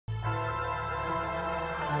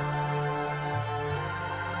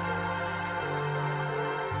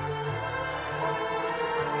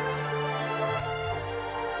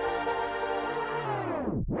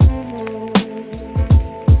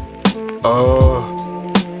uh,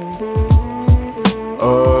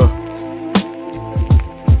 uh.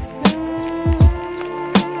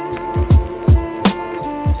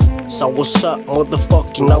 So what's up,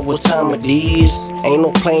 motherfucker, you know what time it is. Ain't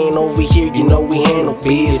no playing over here, you know we handle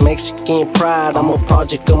biz. Mexican pride, I'm a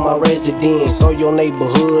project of my residence. So your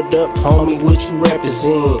neighborhood up, homie, what you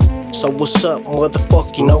represent? So what's up,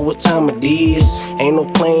 motherfucker, you know what time it is. Ain't no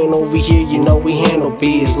playing over here, you know we handle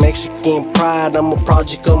biz. Mexican pride, I'm a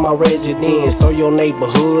project of my residence. So your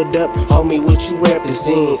neighborhood up, homie, what you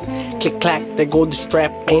represent? Click clack, there go the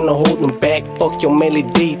strap, ain't no holding back. Fuck your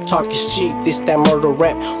melody, talking shit, this that murder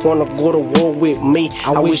rap. Wanna go to war with me,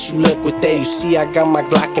 I wish you luck with that. You see I got my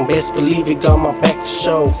Glock and best believe it got my back for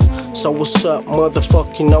show. So what's up,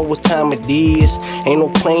 motherfucker, you know what time it is. Ain't no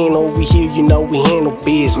playing over here, you know we handle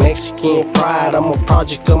biz. Mexican pride, I'm a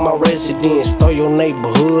project of my residence. Throw your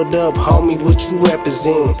neighborhood up, homie, what you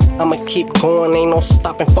represent? I'ma keep going, ain't no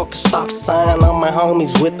stopping, fucking stop sign. All my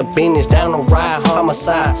homies with the business, down the ride,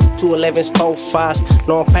 homicide. 211s, 4-5s,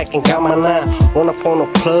 no I'm packing, got my 9. Run up on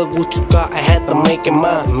a plug, what you got, I had to make it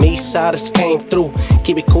mine. Me siders came through,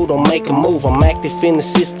 keep it cool, don't make a move. I'm active in the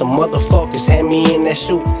system, motherfuckers had me in that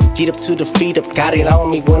shoot. Get up to the feet up, got it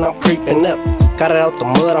on me when I'm creeping up. Got it out the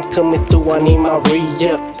mud, I'm coming through, I need my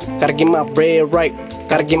re-up. Gotta get my bread right,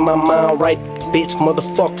 gotta get my mind right. Bitch,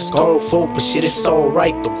 motherfuckers gon' fool, but shit is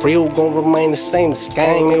alright. The real gon' remain the same, this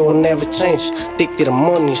game, it will never change. Addicted to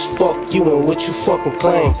money as fuck you and what you fucking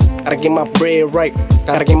claim. Gotta get my bread right,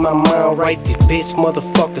 gotta get my mind right. These bitch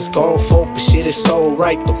motherfuckers gon' fool, but shit is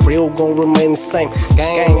alright. The real gon' remain the same, this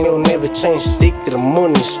game, it will never change. Addicted to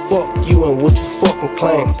money as fuck you and what you fucking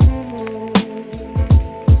claim.